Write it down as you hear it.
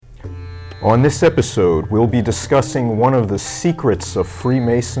On this episode, we'll be discussing one of the secrets of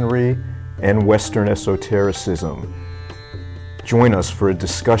Freemasonry and Western esotericism. Join us for a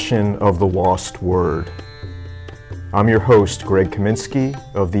discussion of the lost word. I'm your host, Greg Kaminsky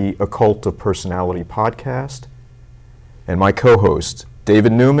of the Occult of Personality podcast, and my co-host,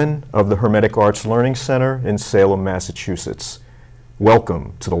 David Newman of the Hermetic Arts Learning Center in Salem, Massachusetts.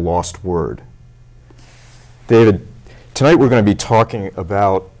 Welcome to the Lost Word. David, tonight we're going to be talking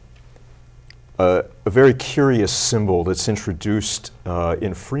about a very curious symbol that's introduced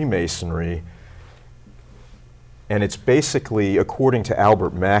in Freemasonry, and it's basically, according to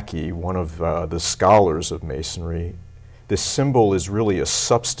Albert Mackey, one of the scholars of Masonry, this symbol is really a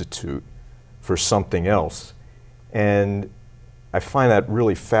substitute for something else. And I find that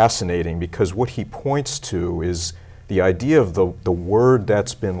really fascinating because what he points to is the idea of the word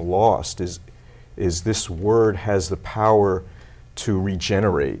that's been lost is this word has the power to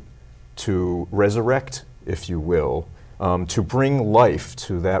regenerate, to resurrect, if you will, to bring life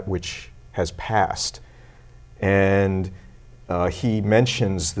to that which has passed. And he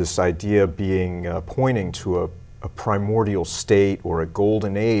mentions this idea being pointing to a primordial state or a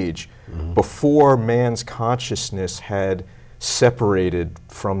golden age before man's consciousness had separated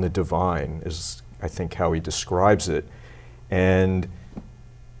from the divine, is I think how he describes it. And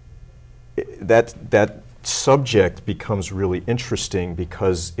that subject becomes really interesting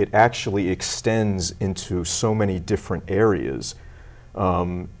because it actually extends into so many different areas.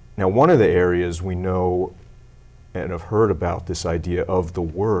 Now, one of the areas we know and have heard about this idea of the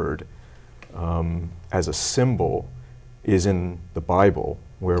word as a symbol is in the Bible,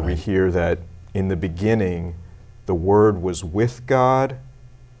 where we hear that in the beginning the Word was with God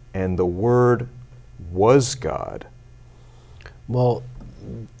and the Word was God. Well,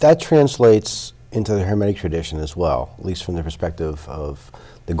 that translates into the Hermetic tradition as well, at least from the perspective of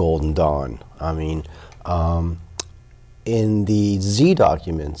the Golden Dawn. I mean, in the Z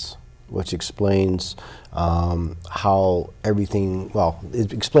documents, which explains how everything, well,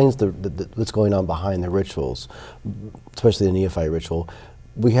 it explains what's going on behind the rituals, especially the Neophyte ritual.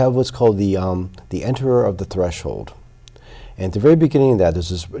 We have what's called the Enterer of the Threshold. And at the very beginning of that, there's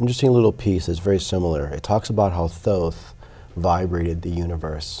this interesting little piece that's very similar. It talks about how Thoth vibrated the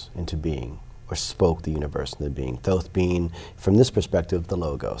universe into being, or spoke the universe into being. Thoth being, from this perspective, the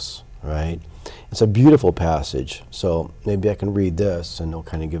Logos, right? It's a beautiful passage, so maybe I can read this and it'll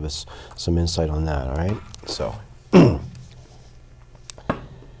kind of give us some insight on that, all right? So,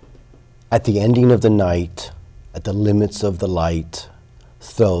 at the ending of the night, at the limits of the light,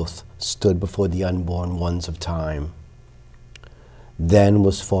 Thoth stood before the unborn ones of time. Then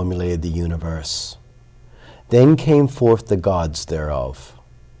was formulated the universe. Then came forth the gods thereof,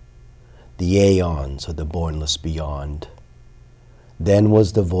 the aeons of the bornless beyond. Then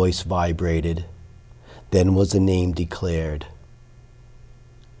was the voice vibrated, then was the name declared.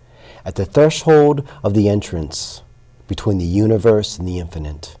 At the threshold of the entrance between the universe and the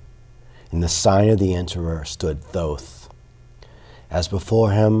infinite, in the sign of the Enterer stood Thoth. As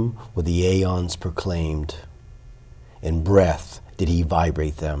before him were the aeons proclaimed. In breath did he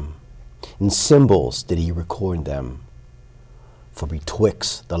vibrate them, in symbols did he record them. For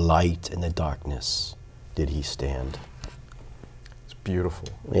betwixt the light and the darkness did he stand. It's beautiful.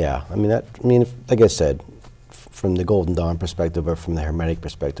 Yeah, like I said, from the Golden Dawn perspective or from the Hermetic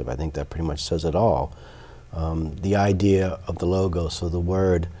perspective, I think that pretty much says it all. The idea of the Logos, so the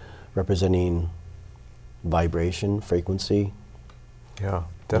word representing vibration, frequency. Yeah,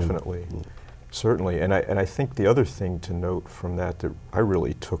 definitely. Certainly. And I think the other thing to note from that I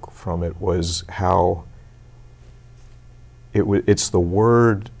really took from it was how it's the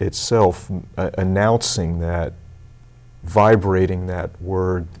word itself announcing that, vibrating that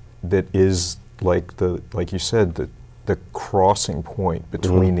word that is like you said, the crossing point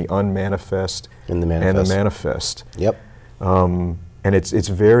between the unmanifest and the manifest. Yep. And it's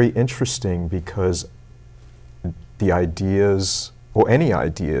very interesting because the ideas, or any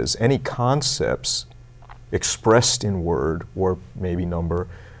ideas, any concepts expressed in word or maybe number,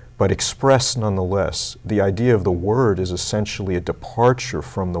 but expressed nonetheless. The idea of the word is essentially a departure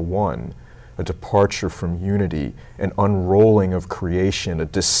from the one, a departure from unity, an unrolling of creation, a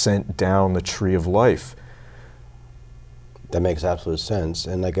descent down the tree of life. That makes absolute sense.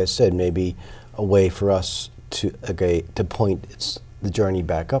 And like I said, maybe a way for us to point the journey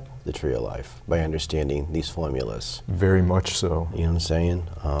back up the tree of life by understanding these formulas. Very much so. You know what I'm saying?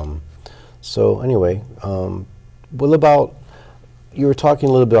 So anyway, what about, you were talking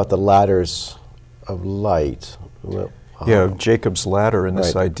a little bit about the ladders of light. Yeah, Jacob's ladder and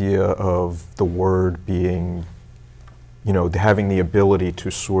this idea of the word being, having the ability to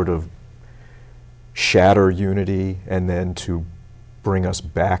sort of shatter unity and then to bring us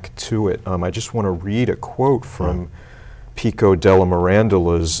back to it. I just want to read a quote from Pico della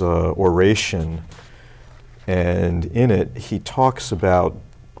Mirandola's oration, and in it he talks about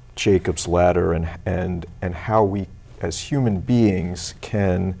Jacob's ladder and how we as human beings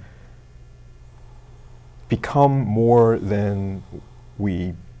can become more than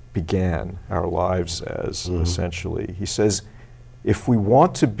we began our lives as, essentially. He says, if we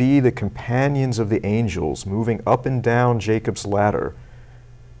want to be the companions of the angels moving up and down Jacob's ladder,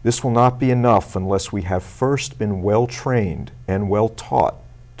 this will not be enough unless we have first been well trained and well taught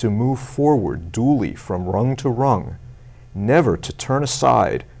to move forward duly from rung to rung, never to turn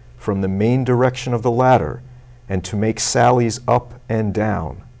aside from the main direction of the ladder and to make sallies up and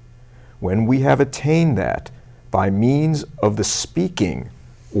down. When we have attained that, by means of the speaking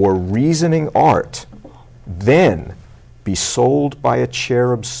or reasoning art, then be sold by a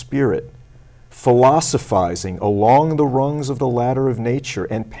cherub spirit, philosophizing along the rungs of the ladder of nature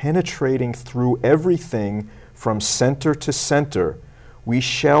and penetrating through everything from center to center, we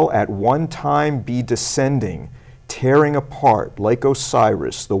shall at one time be descending, tearing apart like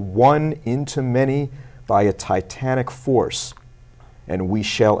Osiris, the one into many by a titanic force, and we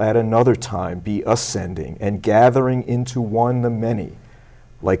shall at another time be ascending and gathering into one the many,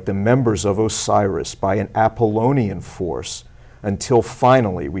 like the members of Osiris by an Apollonian force, until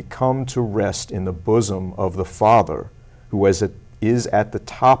finally we come to rest in the bosom of the Father, who is at the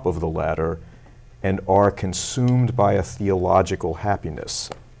top of the ladder, and are consumed by a theological happiness.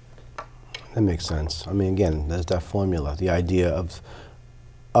 That makes sense. I mean, again, there's that formula, the idea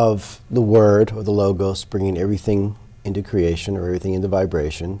of the word or the logos bringing everything into creation or everything into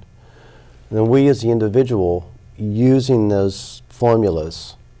vibration. And then we as the individual using those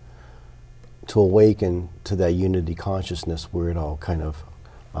formulas to awaken to that unity consciousness where it all kind of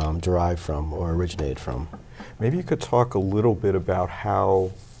derived from or originated from. Maybe you could talk a little bit about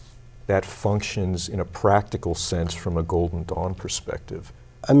how that functions in a practical sense from a Golden Dawn perspective.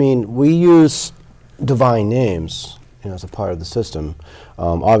 I mean, we use divine names, as a part of the system.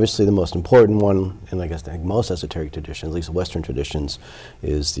 Obviously, the most important one, and I guess most esoteric traditions, at least Western traditions,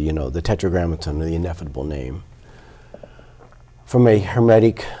 is the Tetragrammaton, or the ineffable name. From a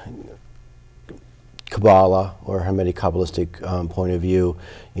Hermetic Kabbalah or Hermetic Kabbalistic point of view,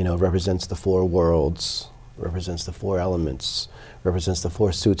 represents the four worlds, represents the four elements, represents the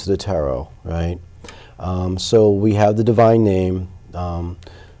four suits of the tarot, right? So we have the divine name,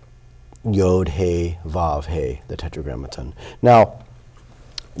 Yod, He, Vav, He, the Tetragrammaton. Now,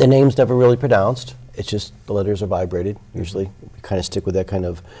 the name's never really pronounced. It's just the letters are vibrated, usually. We kind of stick with that kind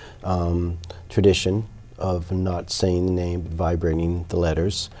of tradition of not saying the name, but vibrating the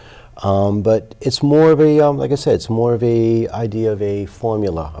letters. But it's more of a, like I said, it's more of a idea of a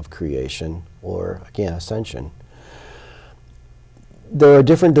formula of creation, or, again, ascension. There are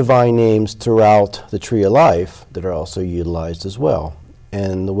different divine names throughout the Tree of Life that are also utilized as well.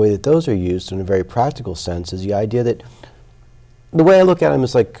 And the way that those are used in a very practical sense is the idea that, the way I look at them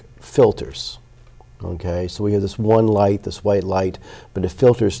is like filters, okay? So we have this one light, this white light, but it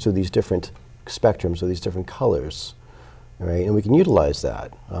filters through these different spectrums or these different colors, right? And we can utilize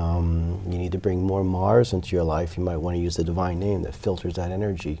that. You need to bring more Mars into your life, you might want to use the divine name that filters that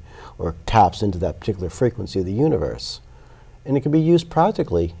energy or taps into that particular frequency of the universe. And it can be used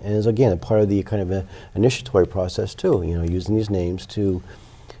practically, and is again a part of the kind of initiatory process too. Using these names to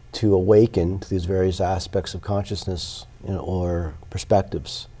awaken to these various aspects of consciousness, or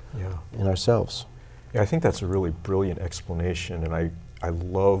perspectives in ourselves. Yeah, I think that's a really brilliant explanation, and I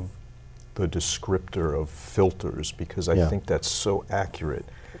love the descriptor of filters because I think that's so accurate.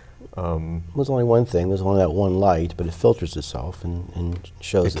 There's only one thing. There's only that one light, but it filters itself and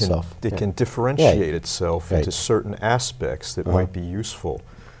shows itself. It can differentiate itself into certain aspects that might be useful.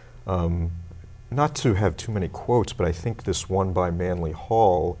 Not to have too many quotes, but I think this one by Manly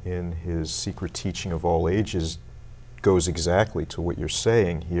Hall in his Secret Teaching of All Ages goes exactly to what you're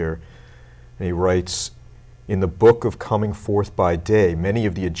saying here. And he writes, "In the book of Coming Forth by Day, many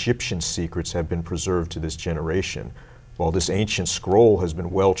of the Egyptian secrets have been preserved to this generation. While this ancient scroll has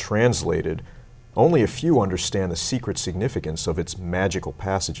been well translated, only a few understand the secret significance of its magical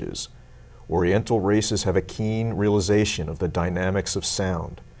passages. Oriental races have a keen realization of the dynamics of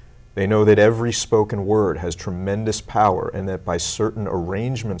sound. They know that every spoken word has tremendous power and that by certain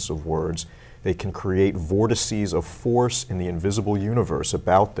arrangements of words, they can create vortices of force in the invisible universe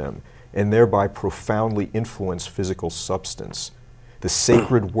about them and thereby profoundly influence physical substance. The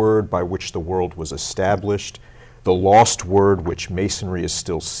sacred word by which the world was established, the lost word which Masonry is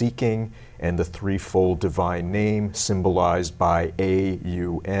still seeking, and the threefold divine name symbolized by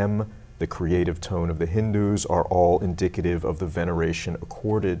AUM, the creative tone of the Hindus are all indicative of the veneration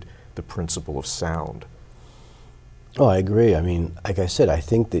accorded the principle of sound. Oh, I agree. I mean, like I said, I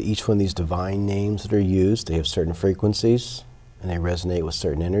think that each one of these divine names that are used, they have certain frequencies and they resonate with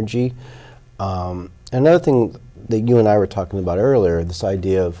certain energy. Another thing that you and I were talking about earlier, this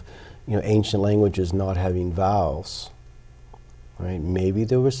idea of, ancient languages not having vowels, right? Maybe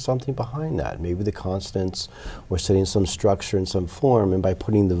there was something behind that. Maybe the consonants were setting some structure in some form, and by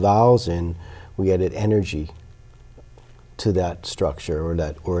putting the vowels in, we added energy to that structure,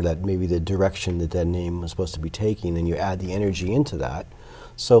 or that maybe the direction that name was supposed to be taking, and you add the energy into that.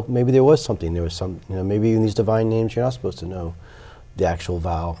 So maybe there was something. There was some, maybe in these divine names you're not supposed to know the actual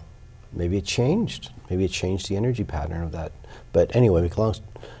vowel. Maybe it changed. Maybe it changed the energy pattern of that. But anyway,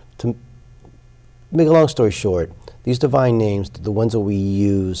 to make a long story short, these divine names, the ones that we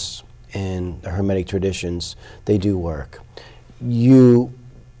use in the Hermetic traditions, they do work. You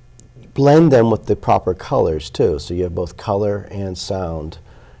blend them with the proper colors too, so you have both color and sound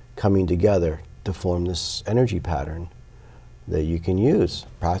coming together to form this energy pattern that you can use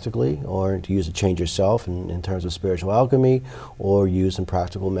practically, or to use to change yourself in terms of spiritual alchemy, or use in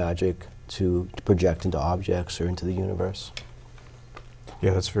practical magic to project into objects or into the universe.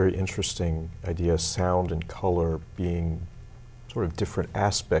 Yeah, that's a very interesting idea, sound and color being sort of different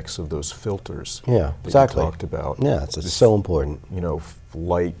aspects of those filters. Yeah, that exactly. you talked about. Yeah, it's so important.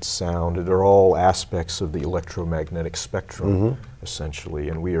 Light, sound, they're all aspects of the electromagnetic spectrum, essentially,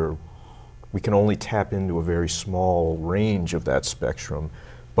 and we can only tap into a very small range of that spectrum,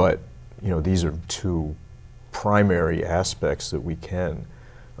 but these are two primary aspects that we can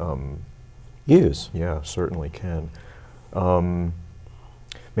use. Yeah, certainly can.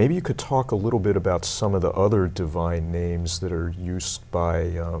 Maybe you could talk a little bit about some of the other divine names that are used by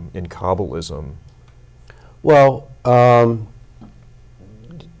in Kabbalism. Well,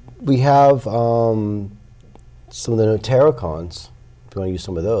 we have some of the Notaricons, if you want to use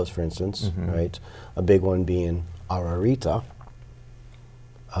some of those, for instance, right? A big one being Ararita.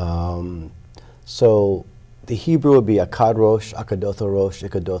 So the Hebrew would be Akkad Rosh, Akkadotho Rosh,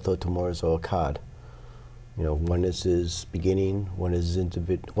 Ikkadotho Tomorzo Akkad. When is his beginning? When is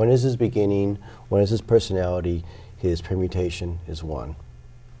his beginning? When is his personality? His permutation is one.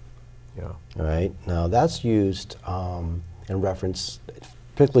 Yeah. All right. Now that's used in reference,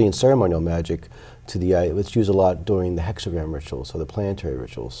 particularly in ceremonial magic, to it's used a lot during the hexagram rituals, or the planetary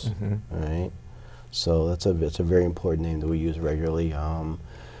rituals. All right. So that's a very important name that we use regularly.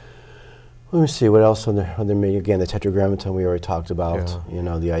 Let me see, what else on the again, the Tetragrammaton we already talked about,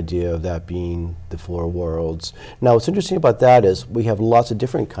 the idea of that being the four worlds. Now, what's interesting about that is we have lots of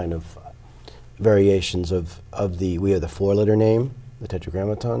different kind of variations we have the 4-letter name, the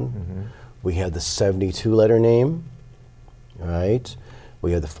Tetragrammaton. We have the 72-letter name, right?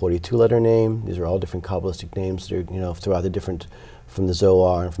 We have the 42-letter name. These are all different Kabbalistic names that are, throughout the different, from the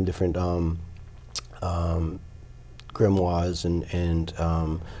Zohar and from different grimoires and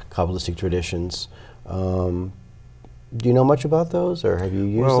Kabbalistic traditions. Do you know much about those, or have you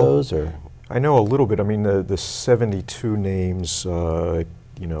used those? Or I know a little bit. I mean, the 72 names, the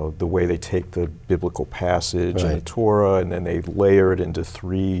way they take the biblical passage and the Torah, and then they layer it into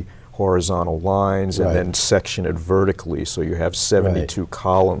 3 horizontal lines, and then section it vertically. So you have 72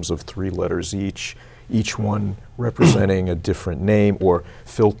 columns of 3 letters each one representing a different name or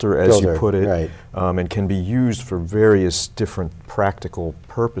filter, as you put it, and can be used for various different practical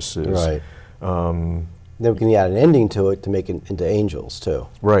purposes. Right. Then we can add an ending to it to make it into angels, too.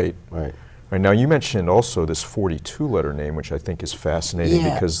 Right. Right. Right. Now, you mentioned also this 42-letter name, which I think is fascinating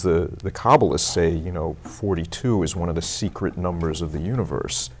because the Kabbalists say, 42 is one of the secret numbers of the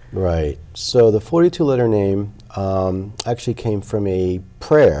universe. Right. So the 42-letter name actually came from a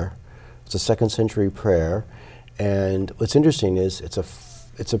prayer. It's a 2nd century prayer, and what's interesting is it's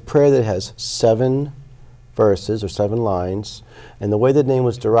a prayer that has 7 verses or 7 lines, and the way the name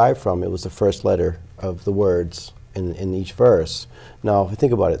was derived from, it was the first letter of the words in each verse. Now, if you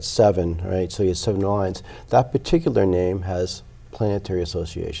think about it, 7, right? So you have 7 lines. That particular name has planetary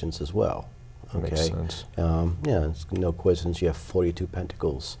associations as well. Okay. Makes sense. It's no coincidence you have 42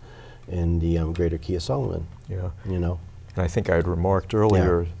 pentacles in the Greater Key of Solomon. Yeah. And I think I had remarked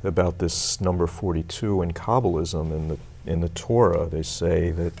earlier about this number 42 in Kabbalism. In the Torah, they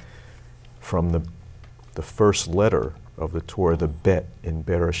say that from the first letter of the Torah, the Bet in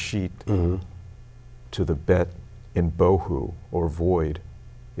Bereshit, to the Bet in Bohu, or void,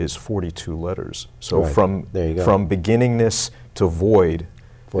 is 42 letters. So from beginningness to void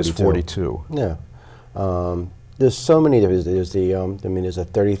 42. Is 42. Yeah. There's so many. There's a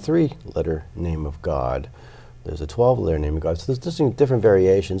 33-letter name of God. There's a 12-letter name of God. So there's just different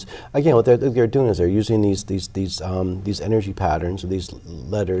variations. Again, what they're doing is they're using these energy patterns, or these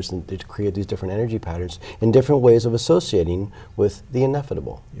letters, and to create these different energy patterns in different ways of associating with the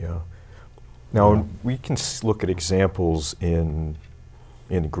ineffable. Yeah. Now, we can look at examples in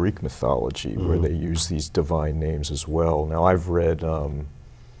Greek mythology where they use these divine names as well. Now, I've read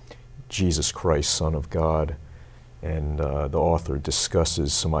Jesus Christ, Son of God, and the author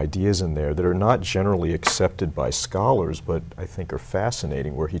discusses some ideas in there that are not generally accepted by scholars, but I think are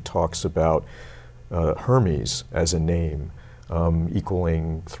fascinating, where he talks about Hermes as a name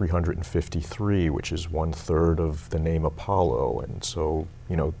equaling 353, which is 1/3 of the name Apollo. And so,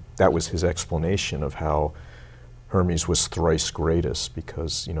 that was his explanation of how Hermes was thrice greatest,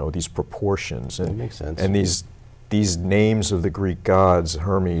 because, these proportions. And, that makes sense. And these names of the Greek gods,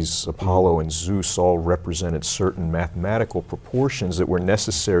 Hermes, Apollo, and Zeus, all represented certain mathematical proportions that were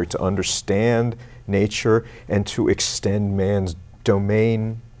necessary to understand nature and to extend man's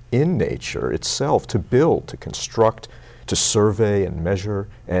domain in nature itself, to build, to construct, to survey and measure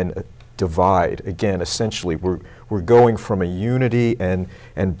and divide. Again, essentially, we're going from a unity and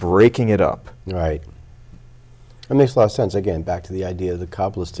breaking it up. Right. That makes a lot of sense. Again, back to the idea of the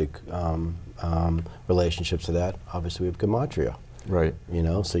Kabbalistic relationships to that. Obviously, we have gematria. Right.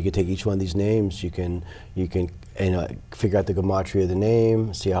 So you can take each one of these names. You can figure out the gematria of the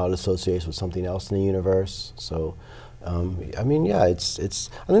name, see how it associates with something else in the universe. So, it's.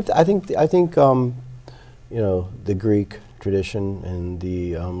 I think the Greek tradition and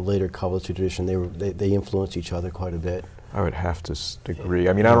the later Kabbalistic tradition, they influenced each other quite a bit. I would have to agree.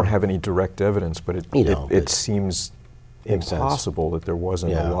 I mean, I don't have any direct evidence, but it seems impossible that there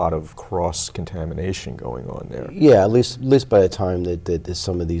wasn't a lot of cross-contamination going on there. Yeah, at least by the time that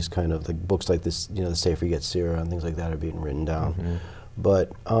some of these kind of books like this, the Sefer Yetzirah and things like that are being written down. Mm-hmm.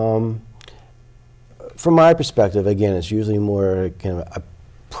 But from my perspective, again, it's usually more kind of a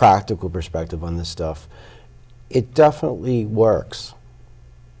practical perspective on this stuff. It definitely works.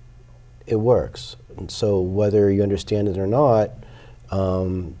 It works. And so whether you understand it or not,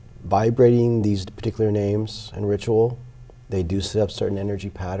 vibrating these particular names and ritual, they do set up certain energy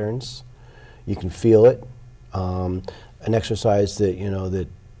patterns. You can feel it. An exercise that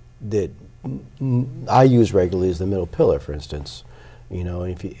I use regularly is the middle pillar, for instance. You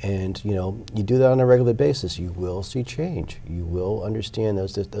do that on a regular basis, you will see change. You will understand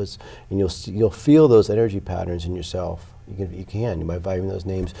those, and you'll feel those energy patterns in yourself. You can by vibrating those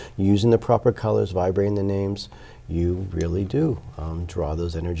names, using the proper colors, vibrating the names. You really do draw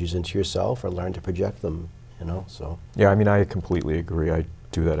those energies into yourself, or learn to project them. So. Yeah, I mean, I completely agree. I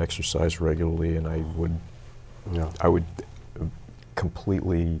do that exercise regularly, and I would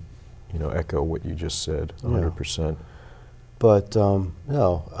completely, echo what you just said, 100%. But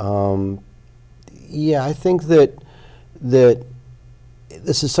I think that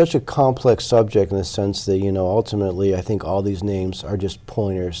this is such a complex subject in the sense that ultimately I think all these names are just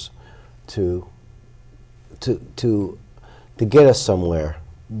pointers to get us somewhere.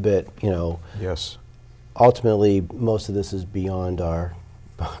 But yes, ultimately most of this is beyond our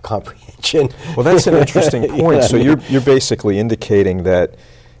comprehension. Well, that's an interesting point. So you're basically indicating that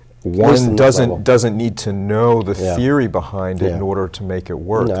one doesn't need to know the theory behind it in order to make it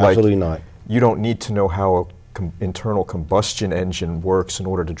work. No, absolutely not. You don't need to know how internal combustion engine works in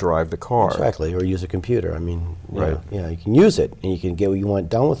order to drive the car. Exactly, or use a computer. I mean, right. You can use it, and you can get what you want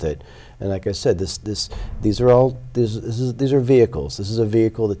done with it. And like I said, these are vehicles. This is a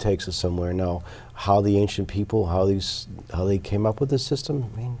vehicle that takes us somewhere. Now, how the ancient people, how they came up with this system,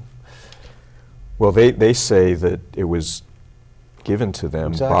 I mean. Well, they say that it was given to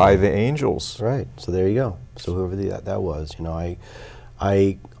them by the angels. Right. So there you go. So whoever that was,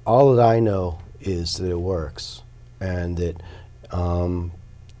 all that I know is that it works, and that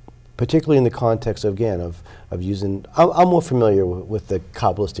particularly in the context of using, I'm more familiar with the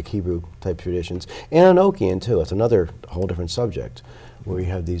Kabbalistic Hebrew type traditions, and Enochian too. It's another whole different subject, where you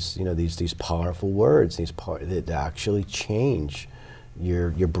have these powerful words, that actually change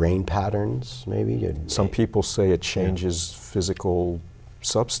your brain patterns, maybe. Some people say it changes physical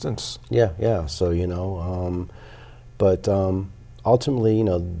substance. Yeah. So but ultimately,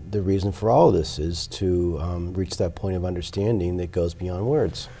 the reason for all of this is to reach that point of understanding that goes beyond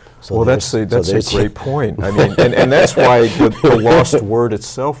words. So well, that's a great point. I mean, and that's why the lost word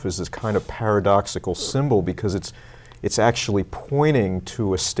itself is this kind of paradoxical symbol, because it's actually pointing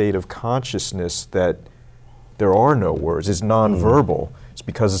to a state of consciousness that there are no words. It's nonverbal. It's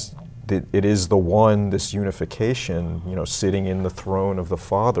because it is the one, this unification, you know, sitting in the throne of the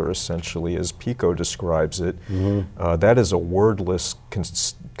Father, essentially, as Pico describes it. That is a wordless,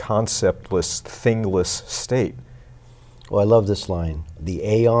 conceptless, thingless state. Well, I love this line: the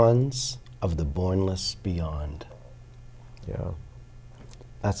aeons of the bornless beyond. Yeah.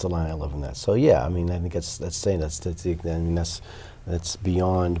 That's the line I love in that. So yeah, I mean, I think that's saying that's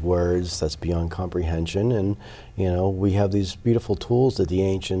beyond words, that's beyond comprehension, and you know, we have these beautiful tools that the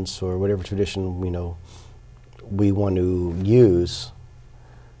ancients or whatever tradition, you know, we want to use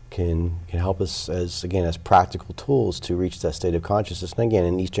can help us as practical tools to reach that state of consciousness. And again,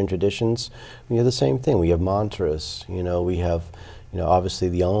 in Eastern traditions, we have the same thing. We have mantras. You know, we have, you know, obviously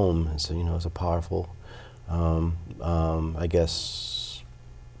the Om is, you know, is a powerful, I guess,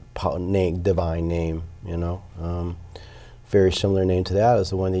 divine name. You know, very similar name to that is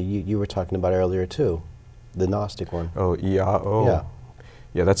the one that you were talking about earlier too, the Gnostic one. Oh, Iao. Yeah.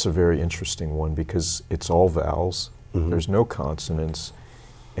 Yeah, that's a very interesting one because it's all vowels. There's no consonants.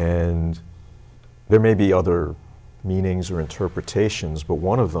 And there may be other meanings or interpretations, but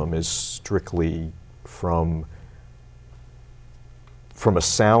one of them is strictly from a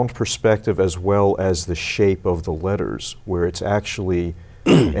sound perspective as well as the shape of the letters, where it's actually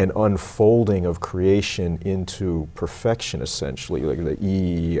an unfolding of creation into perfection, essentially. Like the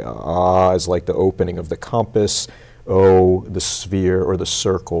E, Ah is like the opening of the compass, O, the sphere or the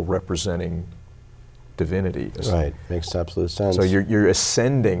circle representing divinity. Right, makes absolute sense. So you're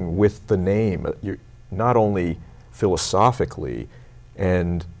ascending with the name. You're not only philosophically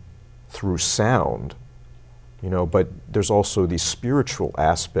and through sound, you know, but there's also the spiritual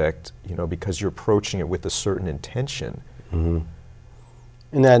aspect, you know, because you're approaching it with a certain intention.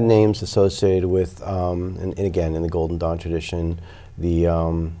 And that name's associated with, and again, in the Golden Dawn tradition, the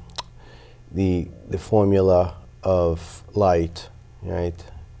formula of light, right?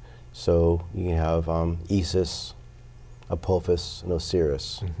 So you can have Isis, Apophis, and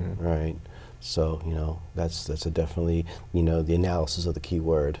Osiris, right? So, you know, that's definitely, you know, the analysis of the key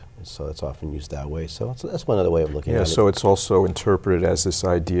word. So it's often used that way. So that's one other way of looking at it. Yeah, so it's also interpreted as this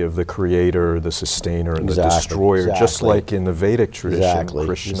idea of the creator, the sustainer, and the destroyer, just like in the Vedic tradition,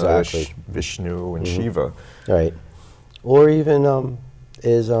 Krishna, Vishnu, and Shiva. Right. Or even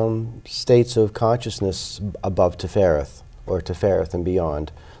states of consciousness above Tefereth, or Tefereth and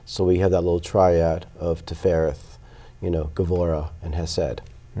beyond. So we have that little triad of Tefereth, you know, Gevurah, and Hesed.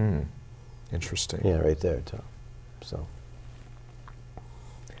 Interesting. Yeah, right there too. So.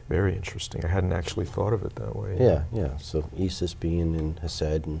 Very interesting. I hadn't actually thought of it that way. Yeah, yeah. So Isis being in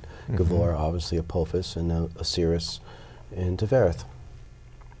Hesed, and Gevurah, obviously Apophis, and Osiris in Tefereth.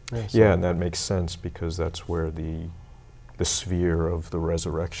 Yeah, so yeah, and that makes sense because that's where the sphere of the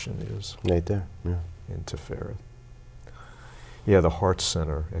resurrection is. Right there. Yeah. In Tefereth. Yeah, the heart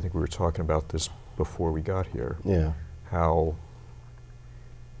center. I think we were talking about this before we got here. Yeah. How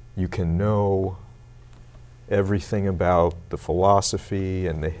you can know everything about the philosophy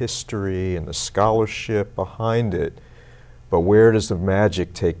and the history and the scholarship behind it, but where does the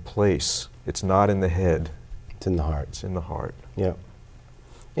magic take place? It's not in the head. It's in the heart. It's in the heart. Yeah.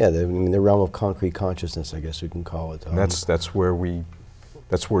 Yeah, the realm of concrete consciousness, I guess we can call it. And that's where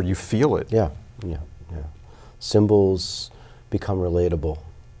you feel it. Yeah, yeah, yeah. Symbols become relatable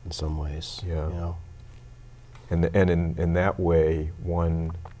in some ways. Yeah. You know? And in that way,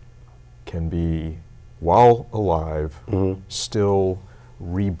 one can be, while alive, still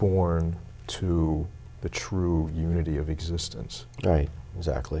reborn to the true unity of existence. Right,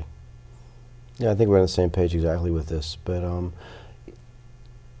 exactly. Yeah, I think we're on the same page exactly with this. But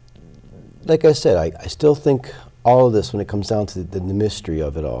like I said, I still think all of this, when it comes down to the mystery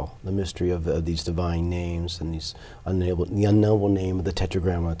of it all, the mystery of these divine names and the unknowable name of the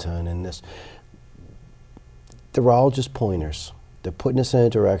Tetragrammaton and this, they're all just pointers. They're putting us in a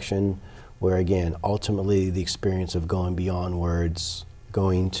direction where, again, ultimately the experience of going beyond words,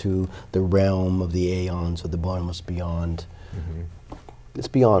 going to the realm of the aeons, of the bottomless beyond, it's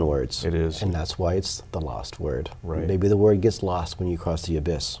beyond words. It is. And that's why it's the lost word. Right. Maybe the word gets lost when you cross the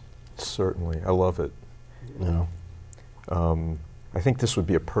abyss. Certainly. I love it. You know? I think this would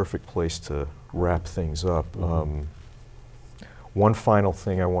be a perfect place to wrap things up. One final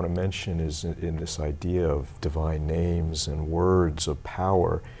thing I want to mention is in this idea of divine names and words of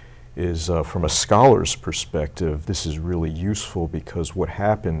power is from a scholar's perspective, this is really useful because what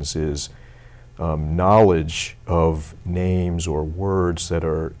happens is knowledge of names or words that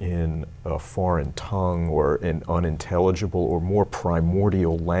are in a foreign tongue or an unintelligible or more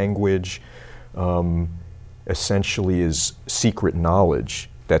primordial language essentially is secret knowledge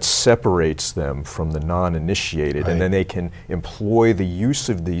that separates them from the non-initiated, Right. and then they can employ the use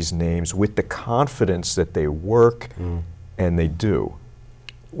of these names with the confidence that they work, and they do.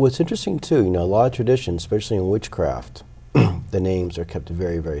 What's interesting too, a lot of traditions, especially in witchcraft, the names are kept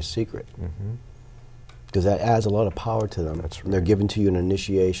very, very secret. Because that adds a lot of power to them. That's right. They're given to you in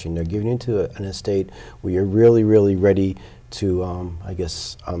initiation. They're given into an estate where you're really, really ready to,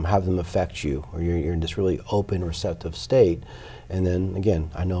 have them affect you, or you're in this really open, receptive state. And then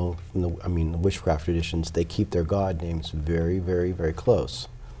again, I know from the witchcraft traditions, they keep their god names very, very, very close.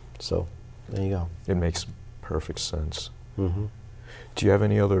 So there you go. It makes perfect sense. Do you have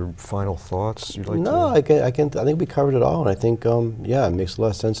any other final thoughts you'd like to? No, I think we covered it all, and I think it makes a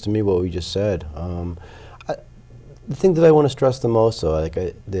lot of sense to me what we just said. The thing that I want to stress the most, though,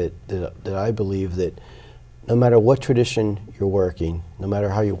 that I believe that no matter what tradition you're working, no matter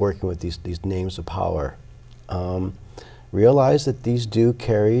how you're working with these names of power, realize that these do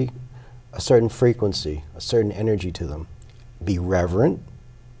carry a certain frequency, a certain energy to them. Be reverent.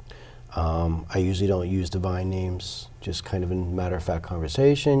 I usually don't use divine names just kind of in matter-of-fact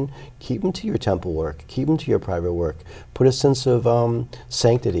conversation. Keep them to your temple work. Keep them to your private work. Put a sense of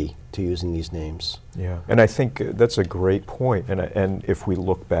sanctity to using these names. Yeah, and I think that's a great point. And if we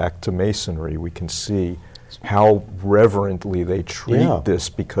look back to Masonry, we can see how reverently they treat this,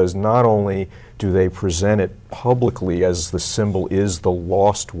 because not only do they present it publicly as the symbol is the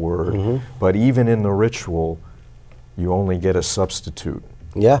lost word, but even in the ritual, you only get a substitute.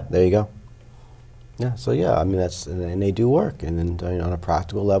 Yeah, there you go. Yeah, so and they do work. And then on a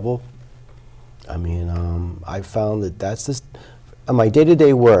practical level, I found that that's this, on my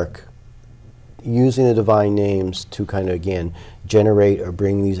day-to-day work, using the divine names to kind of, again, generate or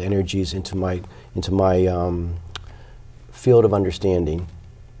bring these energies into my field of understanding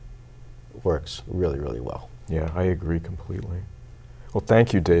works really, really well. Yeah, I agree completely. Well,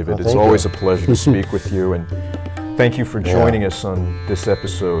 thank you, David. Well, it's always a pleasure to speak with you, and thank you for joining us on this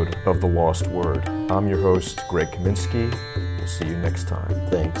episode of The Lost Word. I'm your host, Greg Kaminsky. We'll see you next time.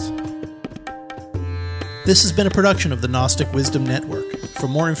 Thanks. This has been a production of the Gnostic Wisdom Network. For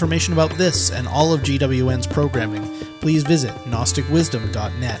more information about this and all of GWN's programming, please visit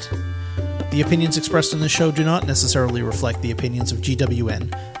gnosticwisdom.net. The opinions expressed in this show do not necessarily reflect the opinions of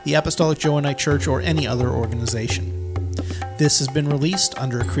GWN, the Apostolic Johannite Church, or any other organization. This has been released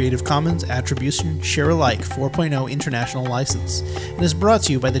under a Creative Commons Attribution Share Alike 4.0 International License and is brought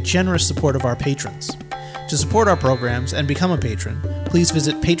to you by the generous support of our patrons. To support our programs and become a patron, please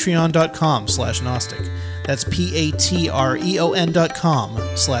visit patreon.com/Gnostic. That's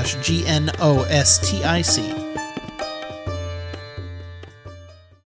patreon.com/GNOSTIC.